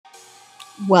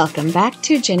Welcome back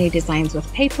to Jennie Designs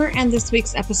with Paper and this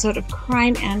week's episode of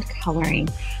Crime and Coloring,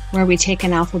 where we take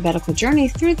an alphabetical journey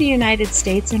through the United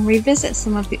States and revisit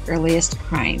some of the earliest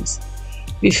crimes.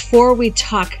 Before we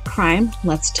talk crime,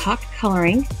 let's talk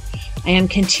coloring. I am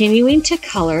continuing to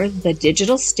color the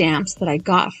digital stamps that I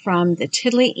got from the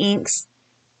Tiddly Inks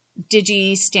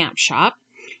Digi Stamp Shop.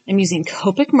 I'm using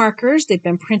Copic markers. They've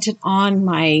been printed on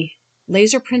my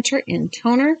laser printer in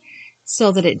toner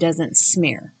so that it doesn't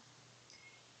smear.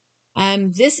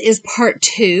 This is part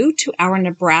 2 to our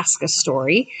Nebraska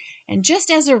story. And just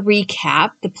as a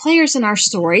recap, the players in our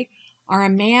story are a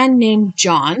man named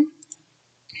John,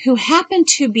 who happened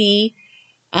to be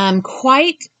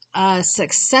quite a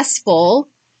successful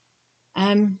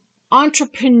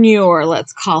entrepreneur,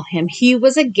 let's call him. He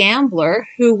was a gambler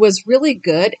who was really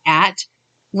good at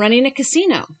running a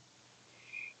casino.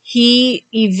 He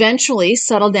eventually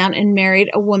settled down and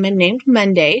married a woman named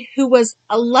Monday, who was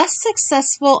less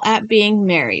successful at being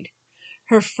married.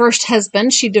 Her first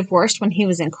husband she divorced when he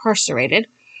was incarcerated.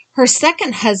 Her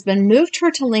second husband moved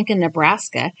her to Lincoln,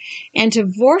 Nebraska, and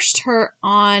divorced her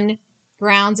on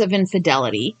grounds of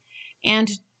infidelity.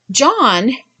 And John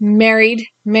married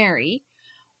Mary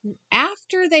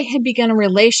after they had begun a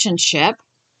relationship,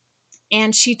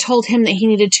 and she told him that he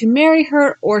needed to marry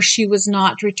her or she was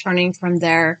not returning from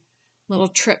their little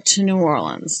trip to New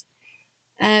Orleans.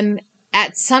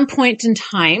 At some point in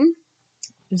time,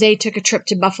 they took a trip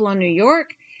to Buffalo, New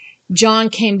York. John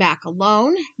came back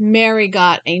alone. Mary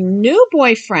got a new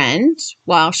boyfriend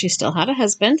while she still had a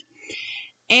husband,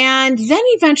 and then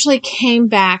eventually came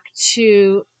back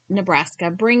to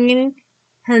Nebraska, bringing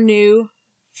her new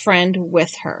friend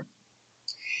with her.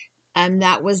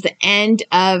 That was the end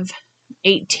of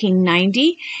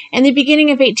 1890. And the beginning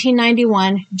of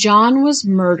 1891, John was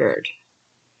murdered.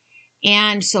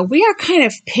 And so we are kind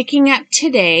of picking up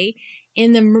today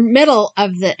in the middle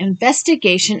of the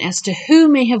investigation as to who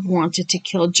may have wanted to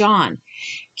kill John.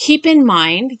 Keep in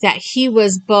mind that he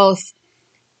was both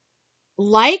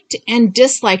liked and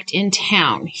disliked in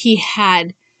town. He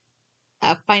had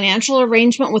a financial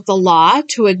arrangement with the law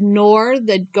to ignore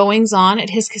the goings-on at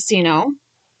his casino.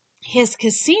 His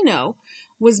casino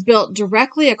was built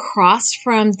directly across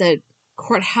from the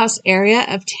courthouse area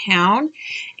of town,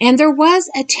 and there was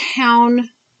a town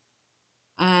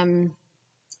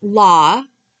law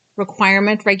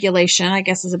requirement, regulation, I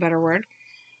guess is a better word,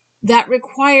 that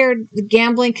required the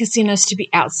gambling casinos to be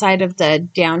outside of the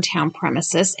downtown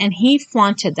premises, and he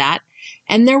flaunted that.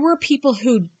 And there were people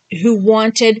who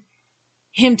wanted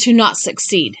him to not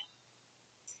succeed.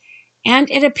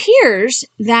 And it appears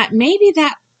that maybe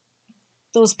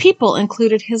those people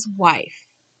included his wife.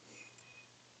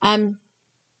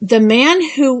 The man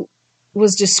who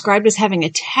was described as having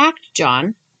attacked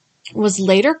John was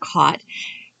later caught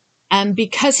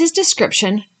because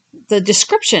the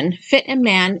description fit a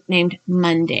man named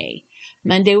Monday.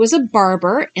 Monday was a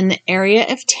barber in the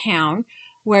area of town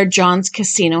where John's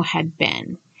casino had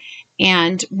been.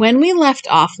 And when we left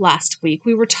off last week,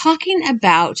 we were talking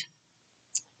about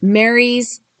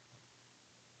Monday's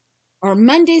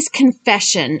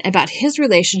confession about his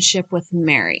relationship with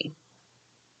Mary.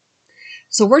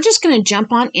 So we're just going to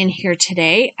jump on in here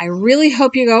today. I really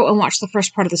hope you go and watch the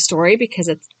first part of the story because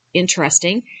it's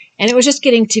interesting, and it was just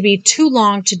getting to be too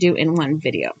long to do in one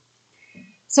video.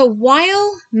 So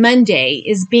while Monday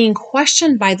is being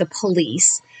questioned by the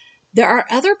police, there are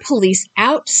other police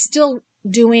out still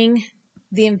doing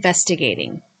the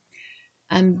investigating.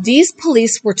 These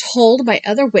police were told by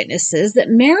other witnesses that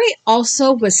Mary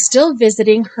also was still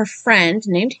visiting her friend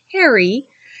named Harry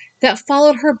that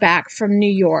followed her back from New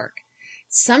York.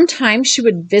 Sometimes she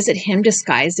would visit him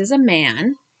disguised as a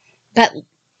man, but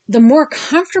the more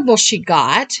comfortable she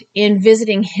got in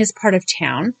visiting his part of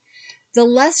town, the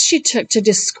less she took to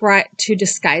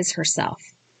disguise herself.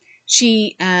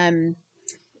 She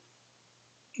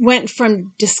went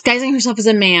from disguising herself as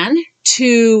a man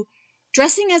to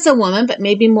dressing as a woman, but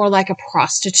maybe more like a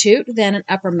prostitute than an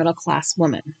upper middle class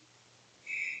woman.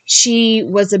 She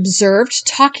was observed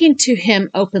talking to him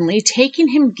openly, taking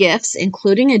him gifts,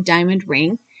 including a diamond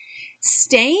ring,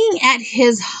 staying at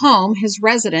his home, his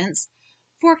residence,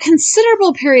 for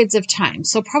considerable periods of time.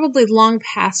 So probably long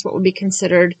past what would be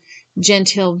considered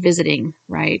genteel visiting,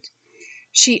 right?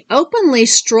 She openly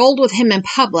strolled with him in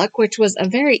public, which was a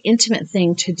very intimate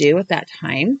thing to do at that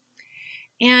time.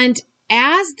 And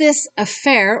as this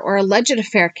affair or alleged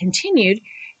affair continued,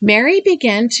 Mary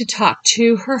began to talk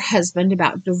to her husband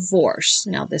about divorce.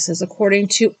 Now, this is according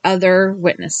to other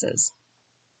witnesses.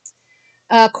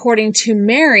 According to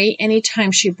Mary,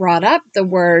 anytime she brought up the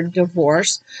word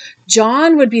divorce,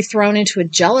 John would be thrown into a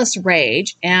jealous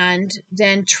rage and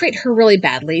then treat her really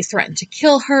badly, threaten to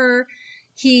kill her.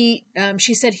 She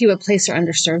said he would place her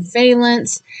under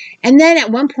surveillance, and then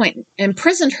at one point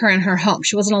imprisoned her in her home.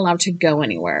 She wasn't allowed to go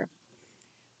anywhere.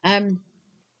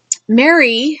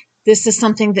 Mary, this is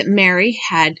something that Mary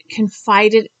had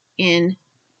confided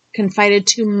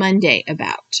to Monday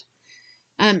about.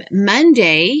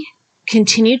 Monday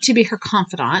continued to be her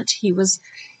confidant. He was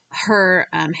her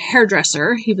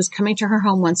hairdresser. He was coming to her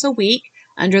home once a week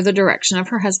under the direction of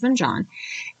her husband, John.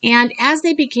 And as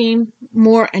they became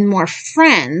more and more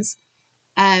friends,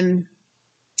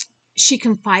 she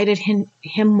confided in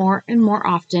him more and more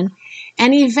often.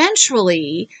 And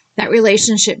eventually, that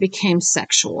relationship became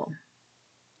sexual.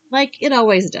 Like it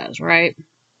always does, right?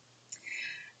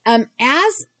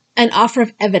 As an offer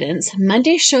of evidence,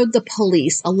 Monday showed the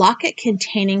police a locket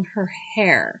containing her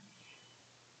hair,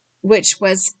 which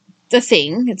was the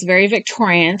thing. It's very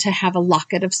Victorian to have a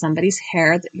locket of somebody's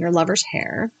hair, your lover's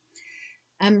hair.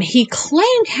 He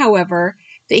claimed, however,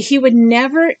 that he would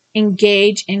never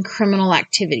engage in criminal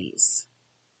activities.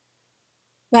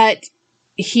 But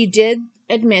he did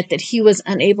admit that he was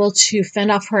unable to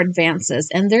fend off her advances,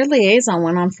 and their liaison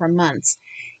went on for months,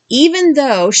 even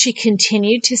though she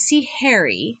continued to see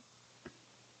Harry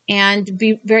and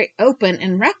be very open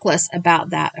and reckless about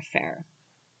that affair.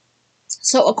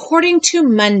 So according to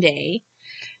Monday,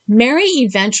 Mary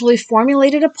eventually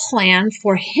formulated a plan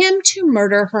for him to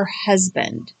murder her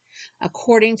husband.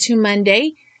 According to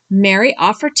Monday, Mary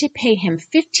offered to pay him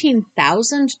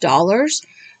 $15,000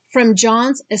 from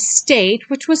John's estate,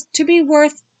 which was said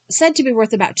to be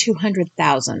worth about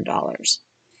 $200,000.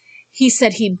 He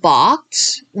said he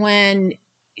balked when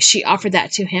she offered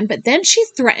that to him, but then she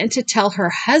threatened to tell her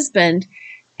husband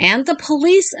and the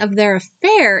police of their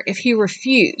affair if he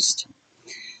refused.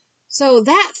 So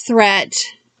that threat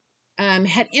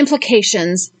had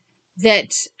implications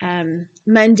that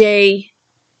Monday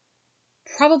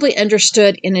probably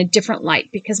understood in a different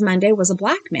light, because Monday was a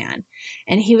black man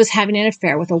and he was having an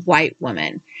affair with a white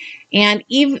woman. And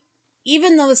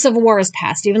even though the Civil War was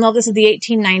passed, even though this is the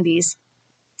 1890s,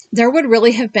 there would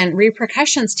really have been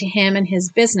repercussions to him and his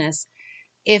business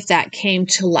if that came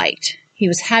to light. He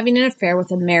was having an affair with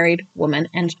a married woman,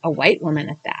 and a white woman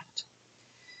at that.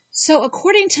 So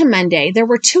according to Monday, there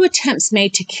were 2 attempts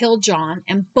made to kill John,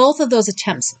 and both of those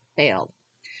attempts failed.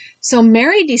 So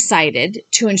Mary decided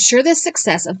to ensure the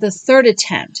success of the 3rd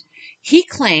attempt, he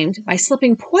claimed, by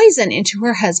slipping poison into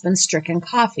her husband's stricken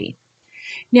coffee.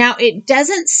 Now, it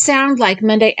doesn't sound like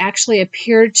Monday actually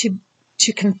appeared to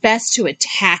confess to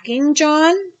attacking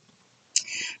John,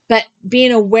 but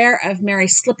being aware of Mary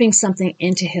slipping something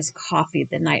into his coffee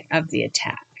the night of the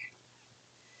attack.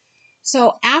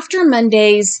 So after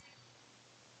Monday's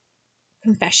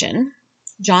confession,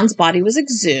 John's body was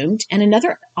exhumed and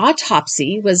another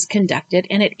autopsy was conducted,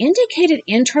 and it indicated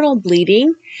internal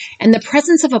bleeding and the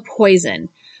presence of a poison,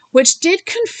 which did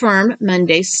confirm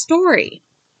Monday's story.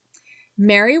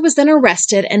 Mary was then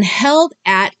arrested and held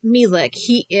at Meelick.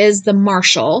 He is the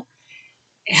marshal,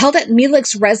 held at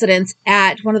Meelick's residence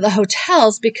at one of the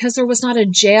hotels because there was not a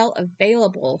jail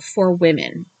available for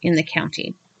women in the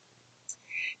county.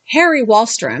 Harry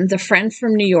Wallstrom, the friend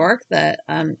from New York, the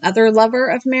other lover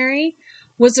of Mary,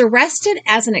 was arrested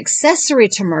as an accessory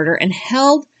to murder and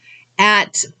held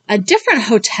at a different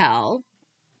hotel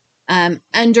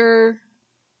under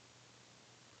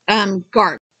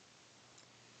guard.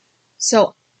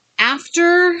 So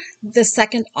after the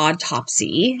second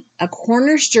autopsy, a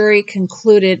coroner's jury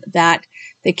concluded that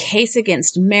the case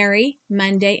against Mary,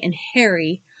 Monday, and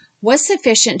Harry was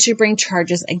sufficient to bring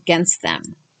charges against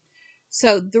them.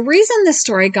 So the reason this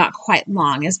story got quite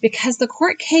long is because the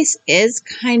court case is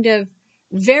kind of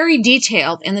very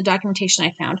detailed in the documentation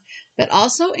I found, but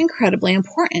also incredibly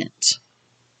important.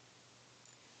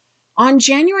 On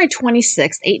January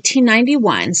 26,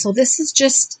 1891, so this is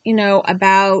just,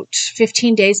 about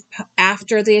 15 days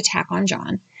after the attack on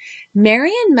John,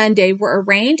 Mary and Monday were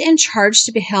arraigned and charged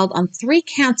to be held on 3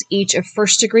 counts each of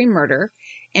first-degree murder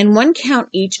and 1 count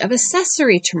each of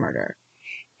accessory to murder.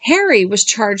 Harry was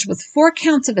charged with 4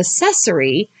 counts of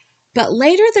accessory, but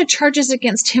later the charges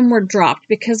against him were dropped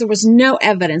because there was no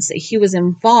evidence that he was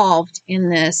involved in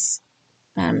this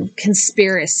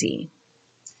conspiracy.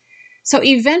 So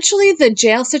eventually the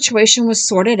jail situation was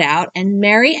sorted out, and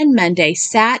Mary and Monday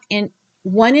sat in,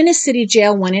 one in a city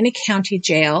jail, one in a county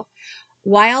jail,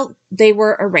 while they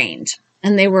were arraigned.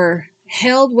 And they were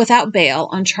held without bail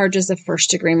on charges of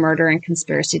first-degree murder and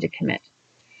conspiracy to commit.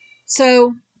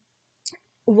 So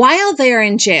While they are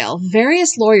in jail,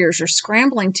 various lawyers are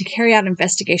scrambling to carry out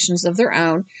investigations of their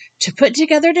own to put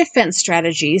together defense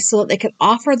strategies so that they could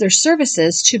offer their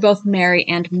services to both Mary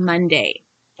and Monday.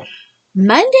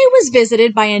 Monday was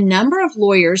visited by a number of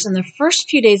lawyers in the first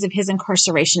few days of his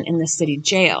incarceration in the city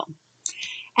jail.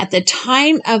 At the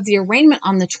time of the arraignment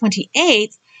on the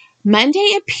 28th,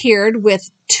 Monday appeared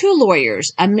with two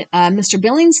lawyers, Mr.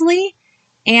 Billingsley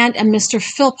and a Mr.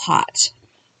 Philpott.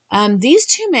 These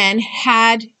two men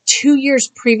had 2 years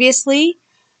previously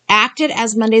acted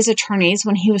as Monday's attorneys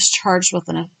when he was charged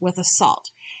with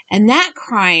assault. And that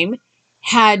crime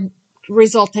had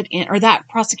resulted in, or that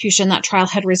prosecution, that trial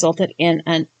had resulted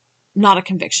in not a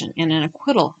conviction, in an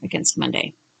acquittal against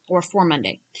Monday, or for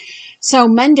Monday. So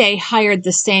Monday hired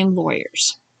the same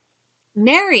lawyers.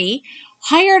 Mary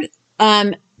hired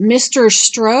Mr.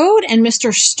 Strode and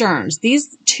Mr. Stearns.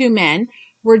 These two men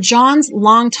were John's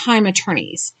longtime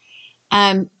attorneys.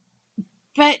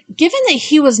 But given that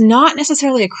he was not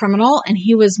necessarily a criminal and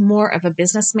he was more of a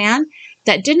businessman,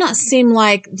 that did not seem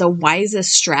like the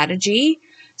wisest strategy.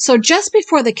 So just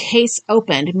before the case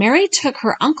opened, Mary took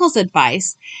her uncle's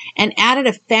advice and added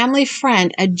a family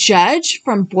friend, a judge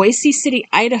from Boise City,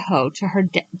 Idaho, to her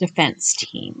defense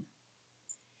team.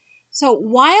 So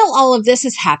while all of this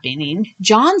is happening,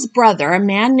 John's brother, a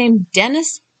man named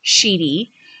Dennis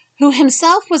Sheedy, who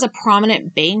himself was a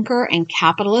prominent banker and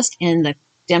capitalist in the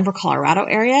Denver, Colorado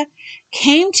area,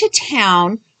 came to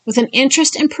town with an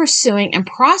interest in pursuing and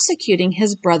prosecuting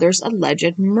his brother's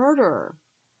alleged murderer.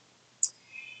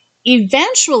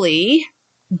 Eventually,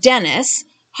 Dennis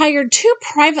hired two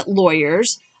private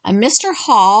lawyers, a Mr.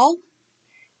 Hall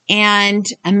and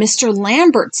a Mr.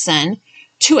 Lambertson,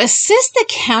 to assist the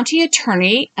county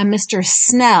attorney, a Mr.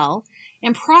 Snell,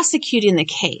 in prosecuting the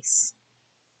case.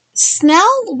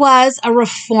 Snell was a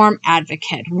reform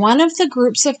advocate, one of the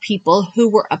groups of people who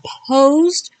were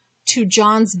opposed to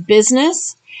John's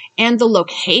business and the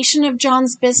location of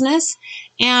John's business,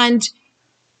 and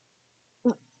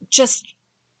just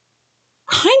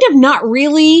kind of not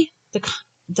really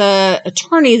the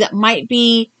attorney that might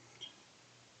be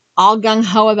all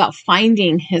gung-ho about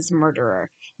finding his murderer.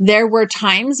 There were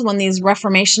times when these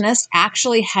reformationists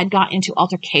actually had got into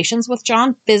altercations with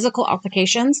John, physical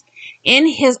altercations, in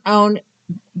his own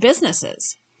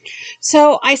businesses.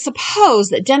 So I suppose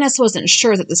that Dennis wasn't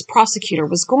sure that this prosecutor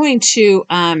was going to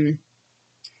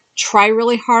try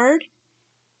really hard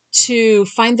to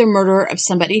find the murderer of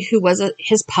somebody who was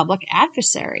his public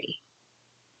adversary.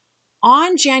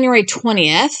 On January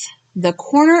 20th, the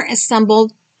coroner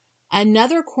assembled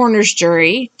another coroner's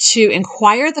jury to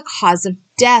inquire the cause of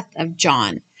death of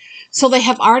John. So they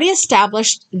have already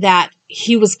established that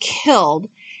he was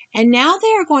killed, and now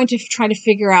they are going to try to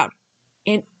figure out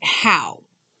how.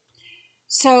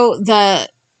 So the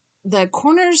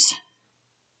coroner's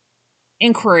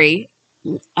inquiry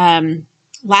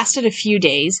lasted a few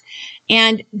days,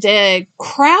 and the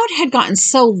crowd had gotten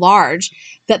so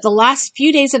large that the last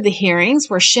few days of the hearings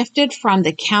were shifted from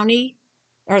the county,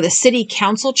 or the city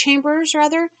council chambers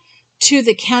rather, to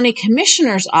the county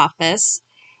commissioner's office,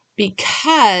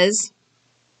 because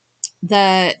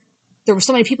there were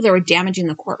so many people that were damaging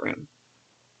the courtroom.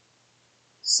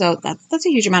 So that's a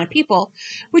huge amount of people,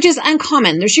 which is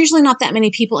uncommon. There's usually not that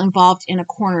many people involved in a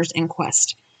coroner's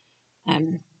inquest.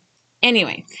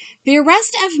 Anyway, the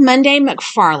arrest of Monday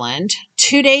McFarland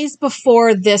 2 days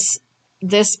before this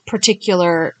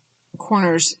particular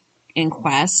coroner's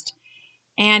inquest,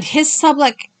 and his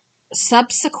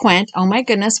subsequent, oh my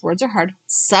goodness, words are hard,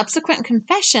 subsequent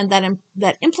confession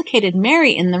that implicated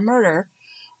Mary in the murder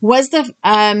was the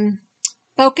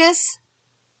focus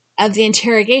of the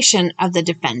interrogation of the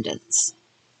defendants.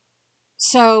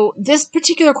 So this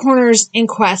particular coroner's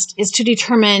inquest is to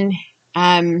determine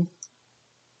the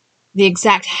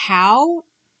exact how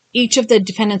each of the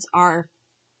defendants are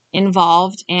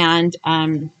involved and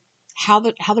how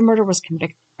the murder was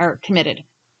committed.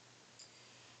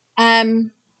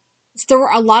 So there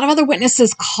were a lot of other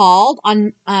witnesses called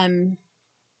on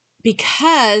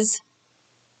because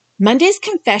Monday's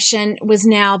confession was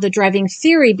now the driving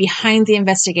theory behind the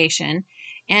investigation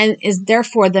and is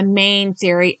therefore the main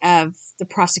theory of the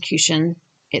prosecution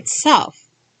itself.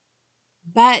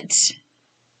 But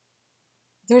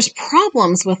there's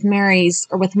problems with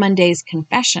Monday's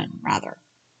confession, rather.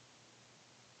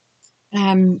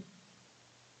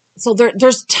 So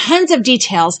there's tons of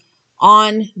details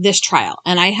on this trial,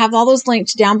 and I have all those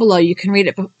linked down below. You can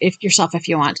read it yourself if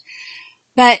you want.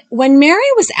 But when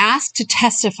Mary was asked to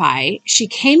testify, she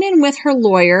came in with her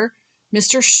lawyer,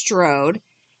 Mr. Strode,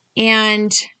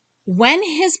 and when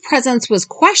his presence was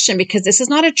questioned, because this is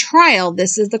not a trial,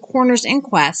 this is the coroner's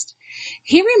inquest,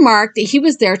 he remarked that he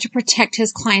was there to protect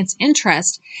his client's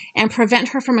interest and prevent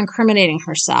her from incriminating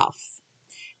herself.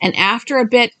 And after a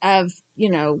bit of,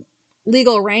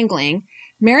 legal wrangling,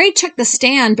 Mary took the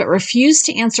stand but refused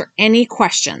to answer any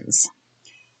questions.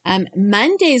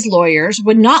 Monday's lawyers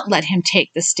would not let him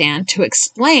take the stand to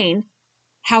explain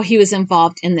how he was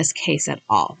involved in this case at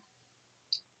all.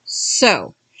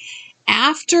 So,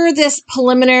 after this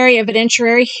preliminary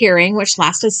evidentiary hearing, which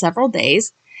lasted several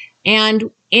days,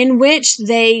 and in which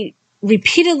they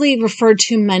repeatedly referred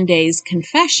to Monday's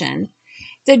confession,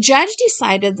 the judge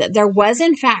decided that there was,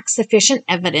 in fact, sufficient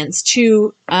evidence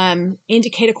to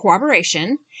indicate a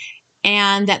corroboration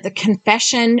and that the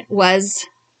confession was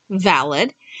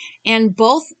valid, and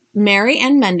both Mary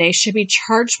and Monday should be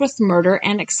charged with murder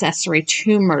and accessory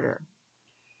to murder.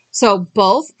 So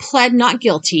both pled not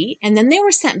guilty, and then they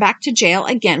were sent back to jail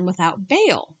again without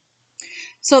bail.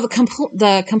 So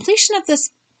the completion of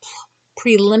this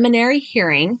preliminary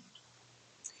hearing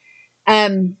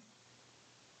sent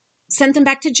them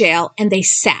back to jail, and they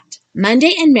sat.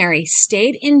 Monday and Mary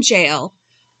stayed in jail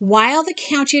while the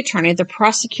county attorney, the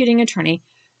prosecuting attorney,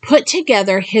 put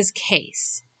together his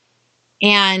case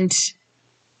and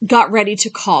got ready to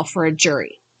call for a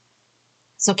jury.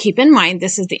 So keep in mind,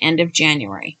 this is the end of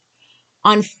January.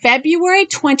 On February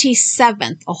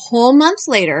 27th, a whole month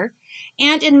later,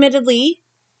 and admittedly,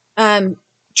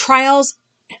 trials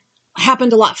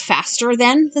happened a lot faster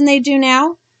then than they do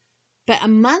now, but a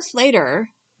month later,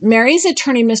 Mary's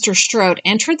attorney, Mr. Strode,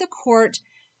 entered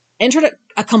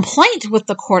a complaint with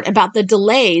the court about the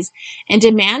delays and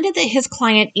demanded that his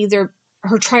client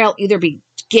her trial either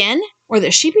begin or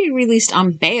that she be released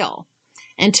on bail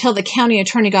until the county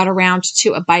attorney got around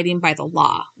to abiding by the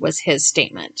law, was his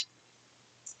statement.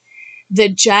 The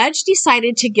judge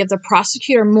decided to give the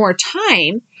prosecutor more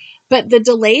time, but the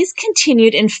delays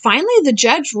continued, and finally the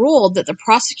judge ruled that the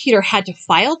prosecutor had to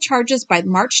file charges by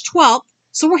March 12th,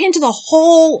 so we're into the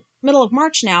whole middle of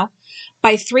March now,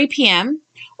 by 3 p.m.,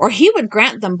 or he would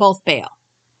grant them both bail.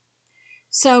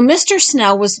 So Mr.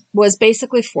 Snell was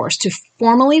basically forced to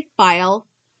formally file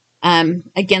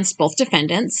against both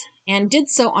defendants, and did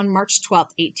so on March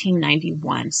 12th,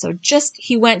 1891. So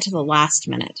he went to the last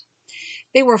minute.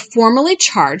 They were formally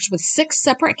charged with 6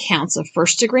 separate counts of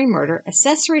first-degree murder,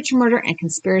 accessory to murder, and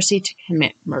conspiracy to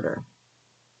commit murder.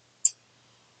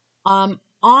 On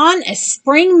a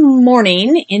spring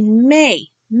morning in May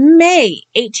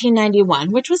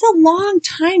 1891, which was a long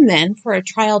time then for a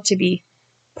trial to be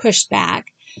pushed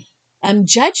back,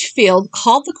 Judge Field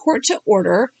called the court to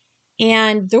order,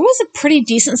 and there was a pretty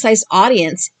decent-sized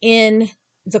audience in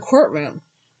the courtroom.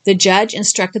 The judge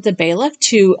instructed the bailiff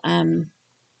to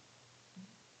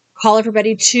call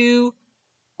everybody to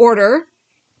order,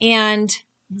 and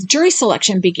jury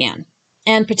selection began.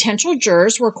 And potential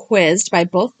jurors were quizzed by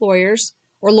both lawyers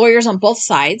on both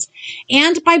sides,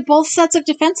 and by both sets of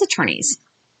defense attorneys.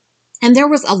 And there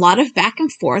was a lot of back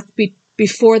and forth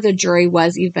before the jury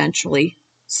was eventually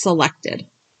selected.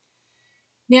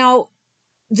 Now,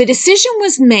 the decision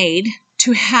was made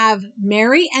to have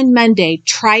Mary and Monday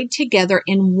tried together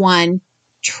in one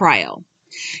trial.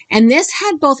 And this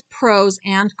had both pros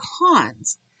and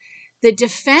cons. The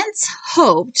defense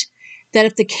hoped that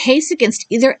if the case against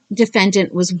either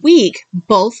defendant was weak,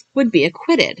 both would be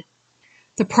acquitted.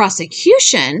 The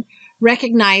prosecution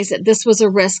recognized that this was a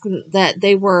risk that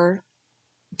they were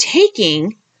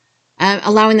taking,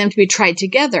 allowing them to be tried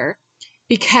together,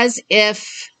 because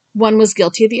if one was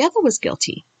guilty, the other was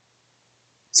guilty.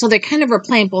 So they kind of were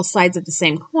playing both sides of the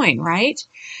same coin, right?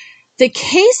 The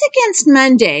case against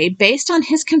Monday, based on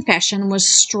his confession, was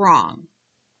strong.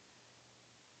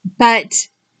 But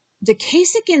the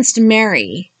case against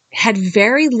Mary had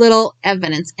very little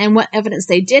evidence, and what evidence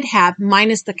they did have,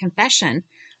 minus the confession,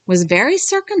 was very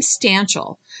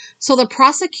circumstantial. So the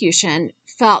prosecution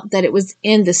felt that it was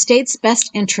in the state's best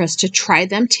interest to try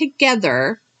them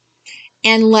together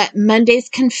and let Monday's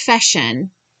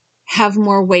confession have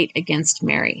more weight against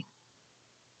Mary.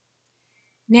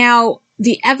 Now,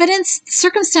 the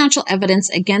circumstantial evidence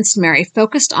against Mary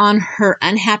focused on her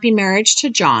unhappy marriage to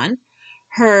John,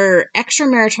 her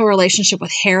extramarital relationship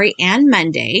with Harry and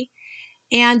Monday,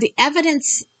 and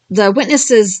the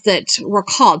witnesses that were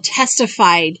called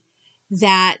testified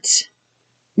that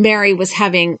Mary was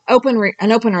having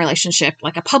an open relationship,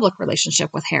 like a public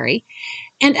relationship with Harry,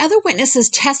 and other witnesses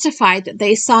testified that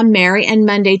they saw Mary and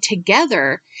Monday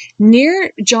together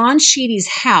near John Sheedy's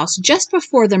house just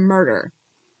before the murder.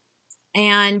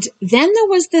 And then there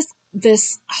was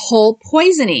this whole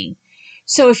poisoning.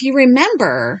 So if you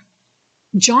remember,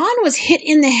 John was hit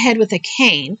in the head with a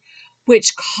cane,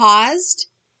 which caused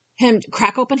him to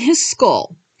crack open his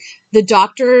skull. The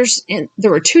doctors, and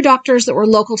there were 2 doctors that were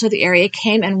local to the area,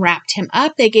 came and wrapped him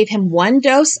up. They gave him 1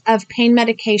 dose of pain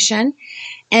medication.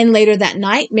 And later that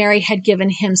night, Mary had given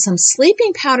him some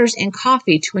sleeping powders and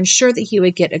coffee to ensure that he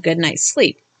would get a good night's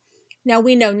sleep. Now,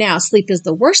 we know now sleep is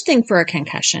the worst thing for a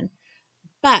concussion,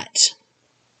 but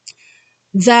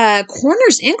the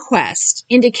coroner's inquest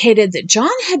indicated that John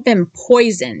had been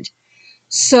poisoned.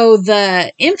 So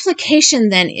the implication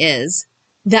then is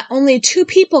that only 2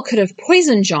 people could have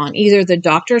poisoned John. Either the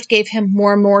doctors gave him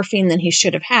more morphine than he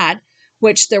should have had,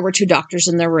 which there were 2 doctors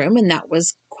in the room, and that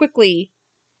was quickly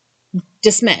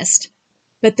dismissed.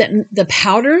 But the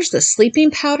powders, the sleeping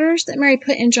powders that Mary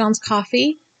put in John's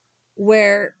coffee,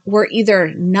 were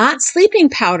either not sleeping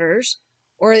powders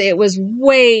or it was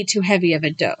way too heavy of a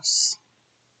dose.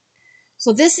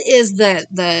 So this is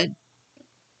the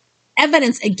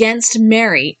evidence against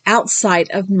Mary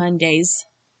outside of Monday's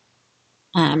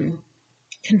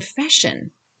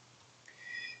confession.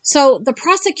 So the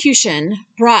prosecution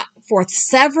brought forth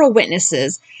several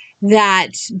witnesses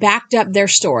that backed up their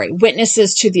story.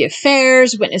 Witnesses to the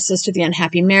affairs, witnesses to the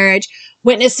unhappy marriage,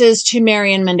 witnesses to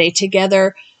Mary and Monday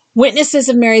together, witnesses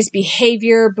of Mary's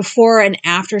behavior before and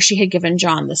after she had given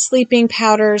John the sleeping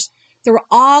powders. There were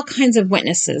all kinds of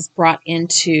witnesses brought in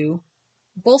to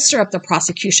bolster up the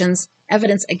prosecution's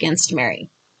evidence against Mary.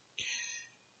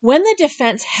 When the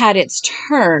defense had its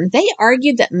turn, they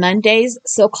argued that Monday's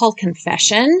so-called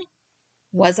confession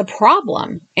was a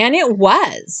problem, and it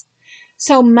was.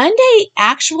 So Monday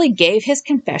actually gave his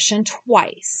confession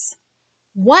twice.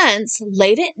 Once,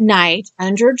 late at night,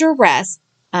 under duress,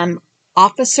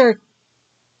 Officer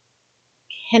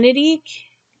Kennedy,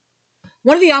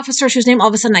 one of the officers whose name all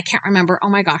of a sudden I can't remember, oh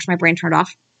my gosh, my brain turned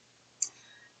off,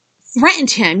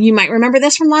 threatened him, you might remember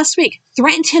this from last week,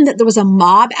 threatened him that there was a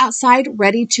mob outside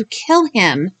ready to kill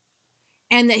him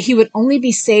and that he would only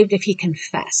be saved if he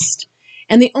confessed.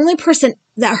 And the only person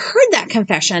that heard that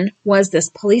confession was this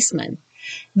policeman.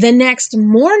 The next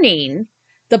morning,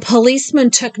 the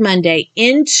policeman took Monday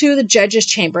into the judge's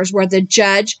chambers where the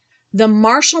judge, the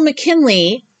Marshal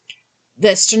McKinley,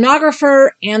 the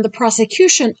stenographer, and the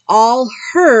prosecution all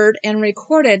heard and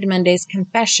recorded Monday's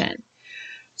confession.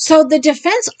 So the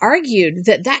defense argued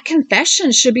that that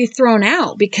confession should be thrown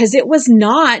out because it was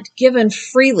not given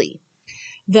freely.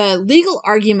 The legal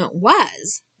argument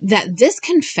was that this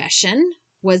confession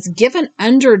was given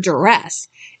under duress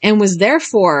and was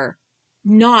therefore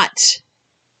couldn't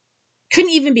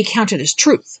even be counted as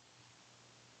truth.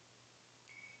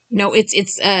 You know,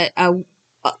 it's a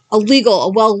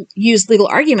well-used legal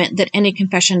argument that any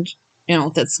confession,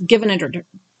 that's given under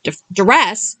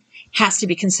duress has to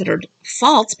be considered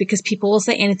false because people will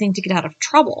say anything to get out of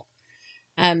trouble.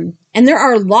 And there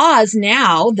are laws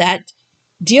now that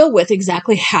deal with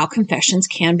exactly how confessions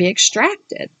can be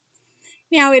extracted.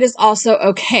 Now, it is also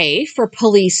okay for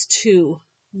police to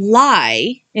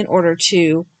lie in order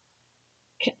to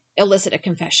elicit a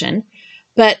confession,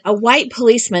 but a white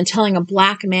policeman telling a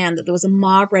black man that there was a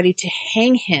mob ready to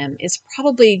hang him is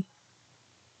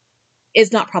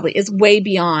way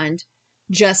beyond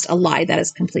just a lie. That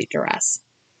is complete duress.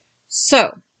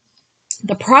 So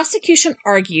the prosecution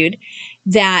argued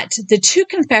that the 2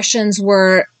 confessions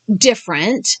were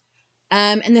different,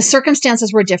 and the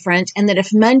circumstances were different, and that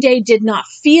if Monday did not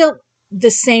feel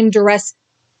the same duress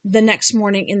the next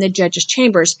morning in the judge's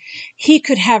chambers, he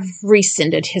could have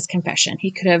rescinded his confession.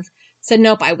 He could have said,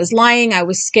 nope, I was lying, I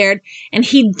was scared, and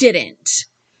he didn't.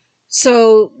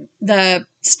 So the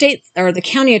state or the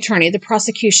county attorney, the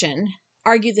prosecution,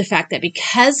 argued the fact that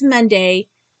because Monday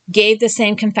gave the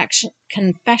same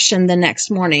confession the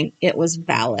next morning, it was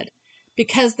valid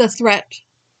because the threat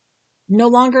no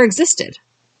longer existed.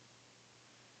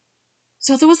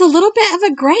 So there was a little bit of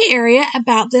a gray area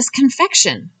about this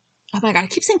confession. Oh my God, I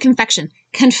keep saying confession.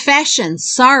 Confession,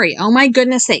 sorry. Oh my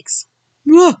goodness sakes.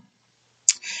 Ugh.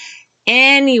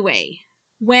 Anyway,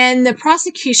 when the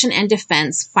prosecution and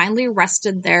defense finally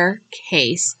rested their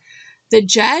case, the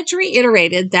judge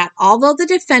reiterated that although the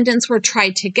defendants were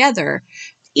tried together,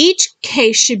 each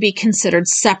case should be considered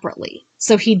separately.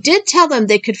 So he did tell them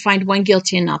they could find one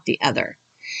guilty and not the other.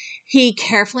 He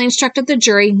carefully instructed the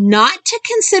jury not to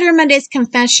consider Monday's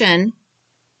confession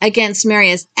against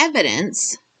Mary as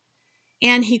evidence,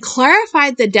 and he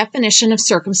clarified the definition of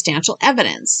circumstantial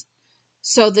evidence.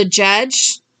 So the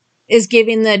judge is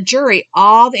giving the jury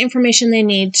all the information they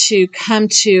need to come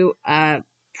to a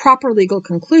proper legal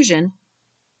conclusion,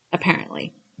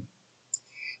 apparently.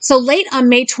 So late on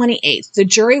May 28th, the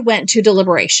jury went to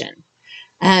deliberation.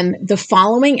 The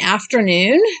following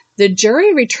afternoon, the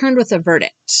jury returned with a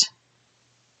verdict.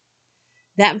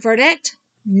 That verdict,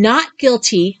 not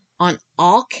guilty on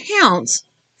all counts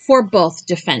for both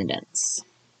defendants.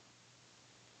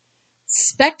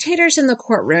 Spectators in the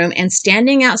courtroom and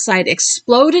standing outside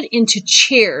exploded into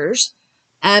cheers,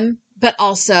 but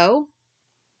also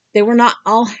they were not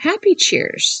all happy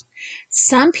cheers.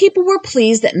 Some people were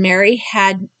pleased that Mary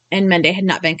and Monday had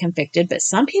not been convicted, but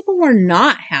some people were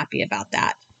not happy about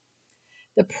that.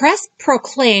 The press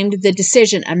proclaimed the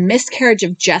decision a miscarriage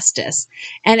of justice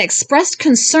and expressed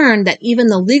concern that even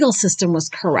the legal system was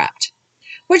corrupt,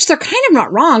 which they're kind of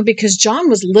not wrong because John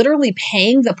was literally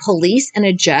paying the police and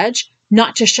a judge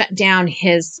not to shut down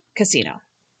his casino.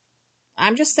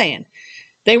 I'm just saying,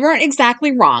 they weren't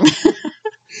exactly wrong.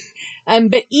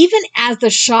 But even as the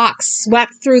shock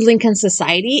swept through Lincoln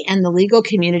society and the legal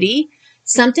community,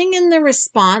 something in the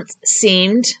response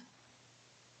seemed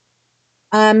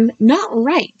not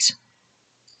right.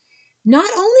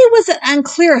 Not only was it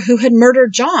unclear who had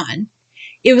murdered John,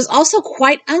 it was also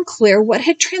quite unclear what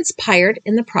had transpired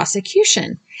in the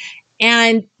prosecution.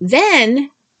 And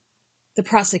then the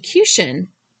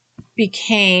prosecution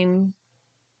became,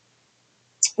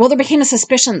 there became a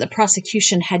suspicion that the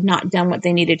prosecution had not done what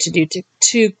they needed to do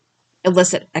to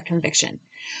elicit a conviction.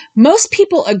 Most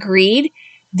people agreed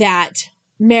that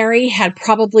Mary had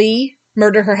probably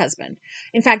murdered her husband.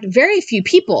 In fact, very few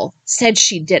people said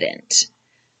she didn't.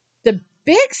 The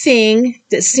big thing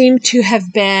that seemed to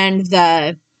have been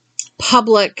the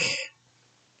public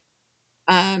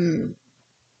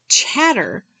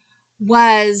chatter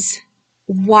was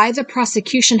why the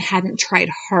prosecution hadn't tried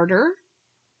harder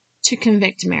to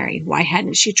convict Mary. Why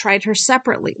hadn't she tried her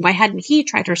separately? Why hadn't he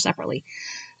tried her separately?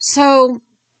 So,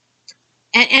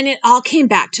 and it all came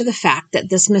back to the fact that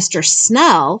this Mr.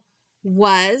 Snell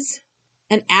was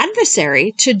an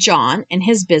adversary to John and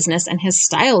his business and his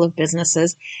style of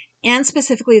businesses, and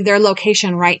specifically their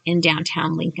location right in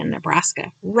downtown Lincoln,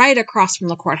 Nebraska, right across from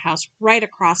the courthouse, right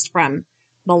across from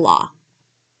the law.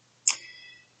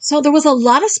 So there was a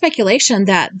lot of speculation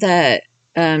that the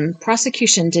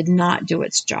prosecution did not do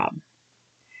its job.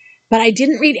 But I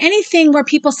didn't read anything where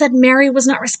people said Mary was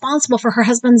not responsible for her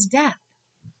husband's death.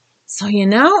 So,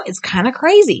 it's kind of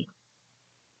crazy.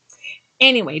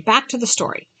 Anyway, back to the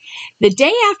story. The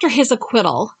day after his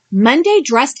acquittal, Monday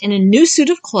dressed in a new suit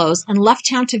of clothes and left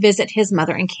town to visit his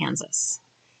mother in Kansas.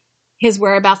 His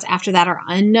whereabouts after that are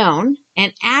unknown,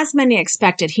 and as many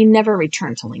expected, he never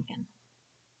returned to Lincoln.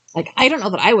 I don't know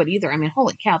that I would either.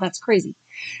 Holy cow, that's crazy.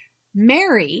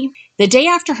 Mary, the day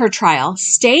after her trial,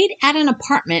 stayed at an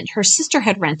apartment her sister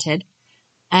had rented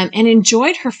and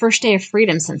enjoyed her first day of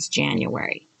freedom since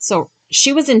January. So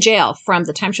she was in jail from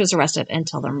the time she was arrested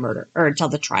until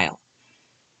the trial.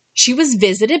 She was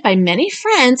visited by many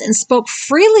friends and spoke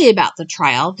freely about the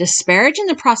trial, disparaging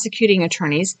the prosecuting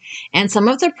attorneys and some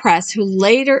of the press who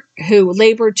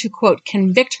labored to, quote,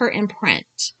 convict her in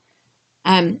print.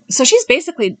 So she's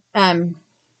basically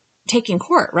taking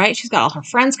court, right? She's got all her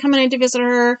friends coming in to visit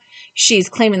her. She's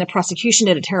claiming the prosecution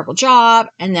did a terrible job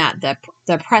and that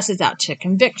the press is out to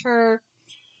convict her.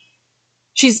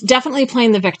 She's definitely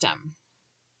playing the victim.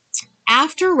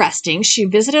 After resting, she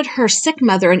visited her sick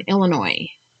mother in Illinois,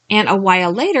 and a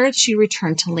while later, she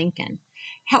returned to Lincoln.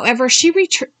 However, she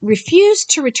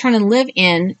refused to return and live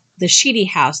in the Sheedy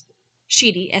house.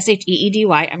 Sheedy, Sheedy,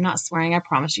 I'm not swearing, I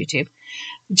promise YouTube.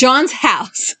 John's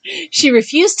house. She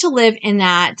refused to live in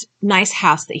that nice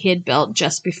house that he had built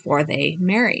just before they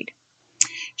married.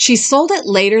 She sold it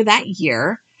later that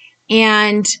year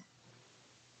and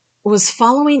was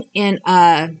living in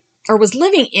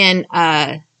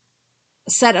a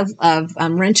set of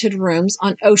rented rooms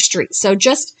on O Street. So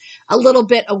just a little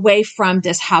bit away from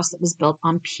this house that was built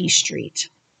on P Street.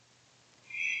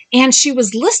 And she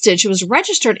was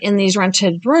registered in these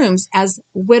rented rooms as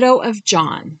widow of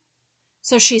John.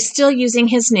 So she's still using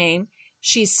his name.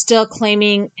 She's still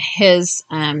claiming his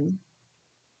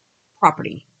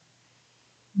property.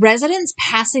 Residents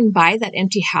passing by that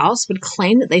empty house would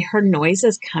claim that they heard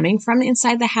noises coming from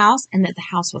inside the house and that the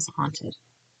house was haunted.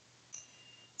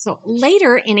 So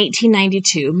later in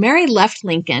 1892, Mary left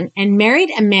Lincoln and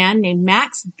married a man named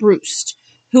Max Brust,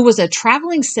 who was a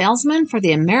traveling salesman for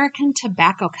the American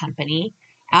Tobacco Company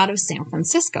out of San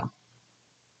Francisco.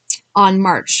 On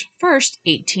March 1st,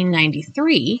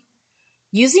 1893,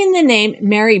 using the name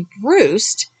Mary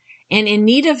Brust and in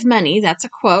need of money, that's a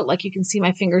quote, like you can see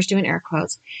my fingers doing air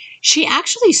quotes, she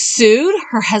actually sued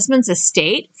her husband's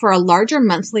estate for a larger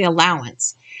monthly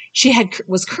allowance. She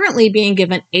was currently being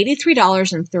given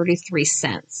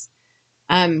 $83.33.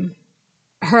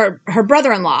 Her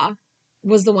brother-in-law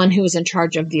was the one who was in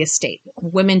charge of the estate.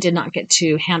 Women did not get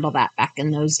to handle that back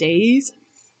in those days.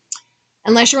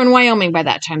 Unless you're in Wyoming by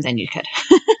that time, then you could.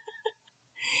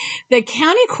 The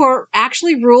county court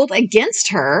actually ruled against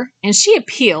her, and she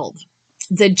appealed.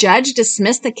 The judge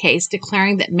dismissed the case,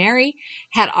 declaring that Mary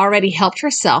had already helped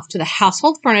herself to the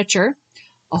household furniture,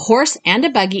 a horse and a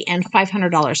buggy, and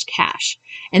 $500 cash,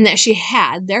 and that she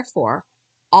had, therefore,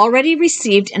 already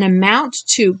received an amount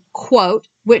to, quote,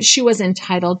 which she was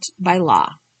entitled by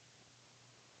law.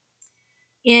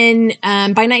 By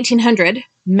 1900,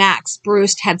 Max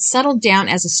Bruce had settled down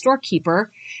as a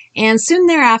storekeeper, and soon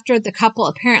thereafter, the couple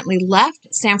apparently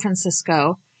left San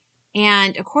Francisco,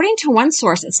 and according to one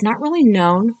source, it's not really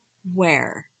known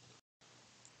where.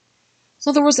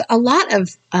 So there was a lot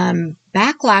of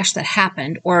backlash that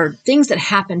happened, or things that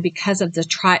happened because of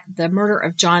the murder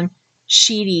of John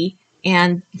Sheedy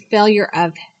and failure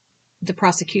of the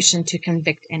prosecution to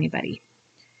convict anybody.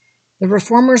 The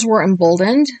reformers were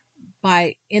emboldened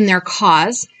in their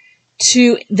cause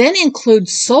to then include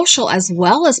social as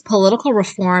well as political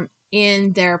reform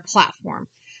in their platform.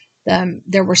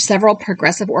 There were several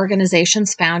progressive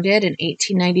organizations founded in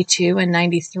 1892 and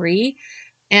 93,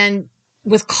 and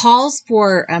with calls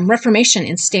for reformation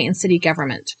in state and city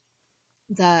government.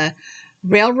 The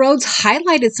railroads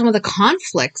highlighted some of the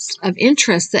conflicts of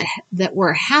interest that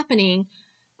were happening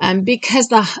because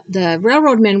the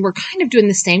railroad men were kind of doing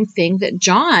the same thing that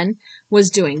John was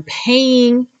doing,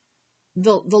 paying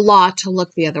the law to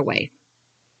look the other way.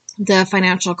 The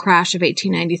financial crash of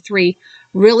 1893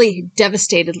 really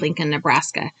devastated Lincoln,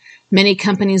 Nebraska. Many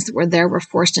companies that were there were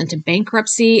forced into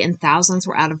bankruptcy, and thousands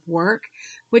were out of work,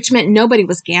 which meant nobody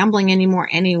was gambling anymore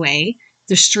anyway.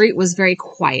 The street was very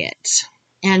quiet.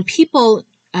 And people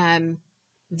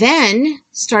then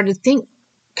started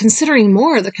considering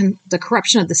more the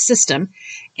corruption of the system.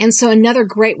 And so another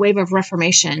great wave of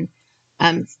reformation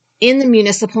in the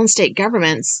municipal and state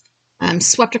governments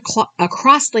swept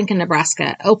across Lincoln,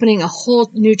 Nebraska, opening a whole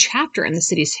new chapter in the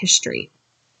city's history.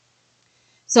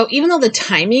 So even though the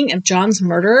timing of John's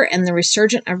murder and the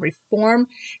resurgence of reform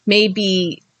may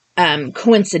be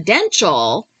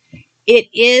coincidental, it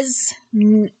is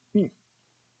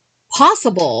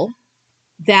possible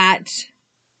that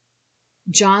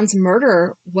John's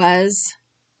murder was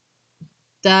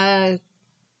the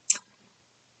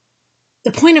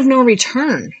point of no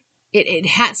return.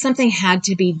 Something had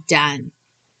to be done.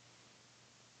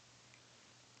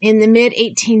 In the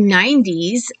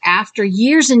mid-1890s, after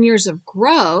years and years of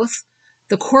growth,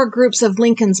 the core groups of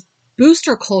Lincoln's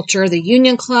booster culture, the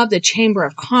Union Club, the Chamber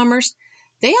of Commerce,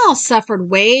 they all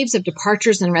suffered waves of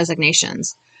departures and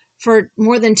resignations. For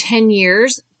more than 10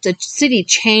 years, the city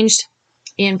changed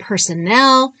in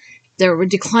personnel. There were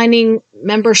declining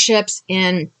memberships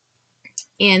in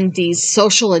these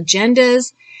social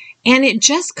agendas, and it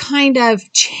just kind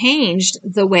of changed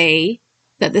the way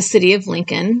that the city of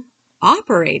Lincoln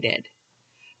operated.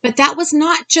 But that was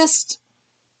not just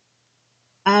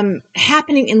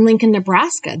happening in Lincoln,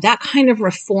 Nebraska. That kind of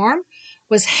reform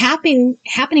was happening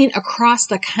across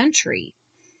the country.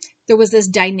 There was this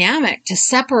dynamic to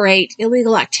separate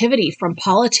illegal activity from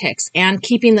politics and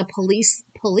keeping the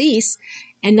police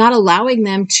and not allowing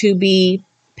them to be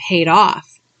paid off.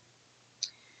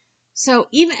 So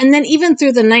even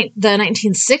through the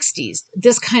 1960s,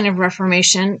 this kind of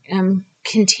reformation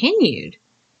continued.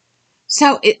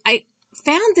 So I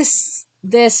found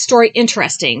this story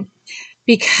interesting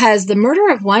because the murder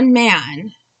of one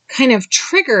man kind of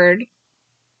triggered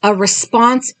a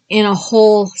response in a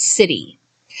whole city.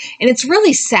 And it's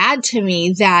really sad to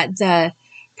me that the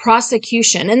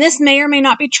prosecution, and this may or may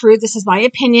not be true, this is my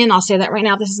opinion, I'll say that right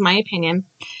now, this is my opinion,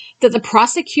 that the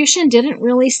prosecution didn't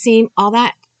really seem all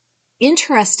that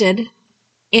interested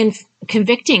in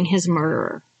convicting his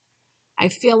murderer. I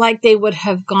feel like they would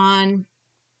have gone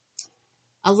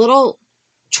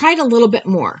tried a little bit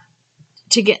more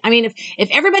to get, if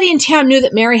everybody in town knew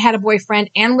that Mary had a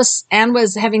boyfriend and was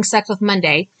having sex with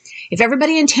Monday, if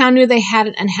everybody in town knew they had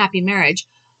an unhappy marriage,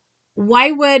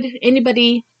 why would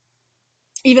anybody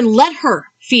even let her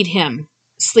feed him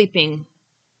sleeping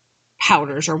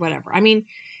powders or whatever?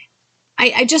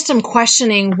 I just am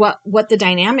questioning what the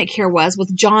dynamic here was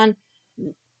with John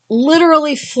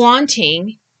literally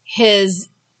flaunting his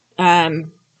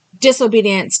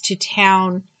disobedience to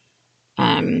town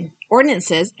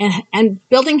ordinances and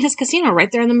building his casino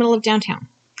right there in the middle of downtown.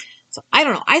 So I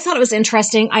don't know. I thought it was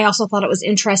interesting. I also thought it was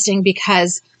interesting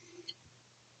because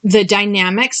the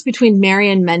dynamics between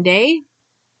Mary and Monday,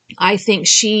 I think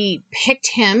she picked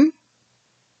him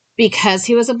because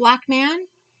he was a black man,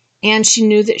 and she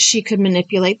knew that she could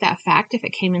manipulate that fact if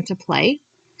it came into play.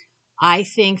 I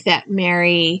think that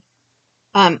Mary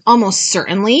almost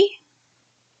certainly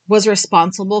was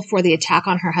responsible for the attack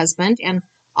on her husband and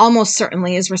almost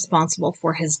certainly is responsible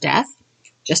for his death.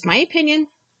 Just my opinion.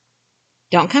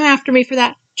 Don't come after me for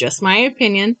that. Just my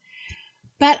opinion.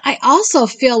 But I also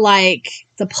feel like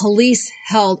the police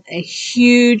held a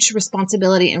huge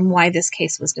responsibility in why this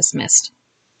case was dismissed.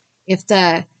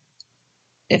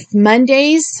 If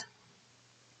Monday's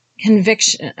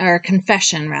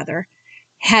confession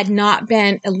had not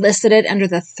been elicited under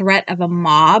the threat of a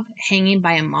mob, hanging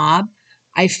by a mob,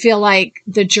 I feel like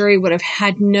the jury would have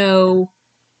had no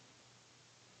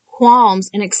qualms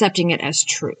in accepting it as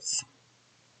truth.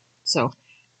 So,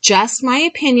 just my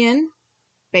opinion,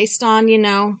 based on,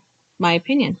 my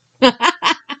opinion.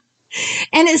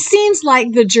 And it seems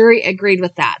like the jury agreed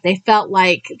with that. They felt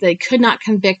like they could not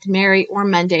convict Mary or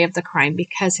Monday of the crime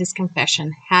because his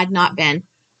confession had not been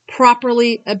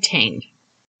properly obtained.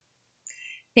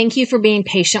 Thank you for being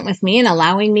patient with me and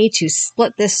allowing me to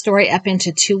split this story up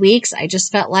into 2 weeks. I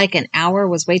just felt like an hour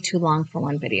was way too long for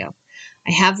one video.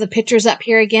 I have the pictures up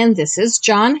here again. This is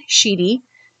John Sheedy.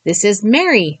 This is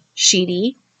Mary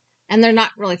Sheedy. And they're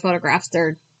not really photographs.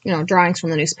 They're, drawings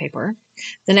from the newspaper.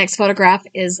 The next photograph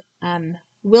is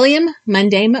William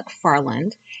Monday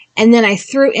McFarland. And then I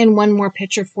threw in one more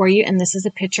picture for you, and this is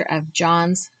a picture of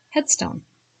John's headstone.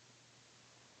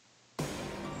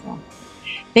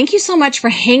 Thank you so much for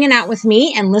hanging out with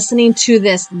me and listening to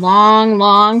this long,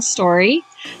 long story.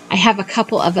 I have a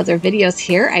couple of other videos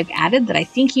here I've added that I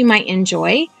think you might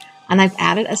enjoy, and I've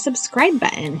added a subscribe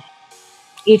button.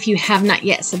 If you have not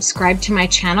yet subscribed to my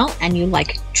channel and you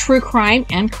like true crime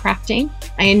and crafting,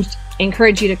 I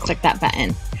encourage you to click that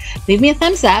button. Leave me a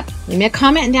thumbs up, leave me a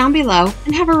comment down below,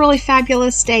 and have a really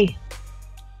fabulous day.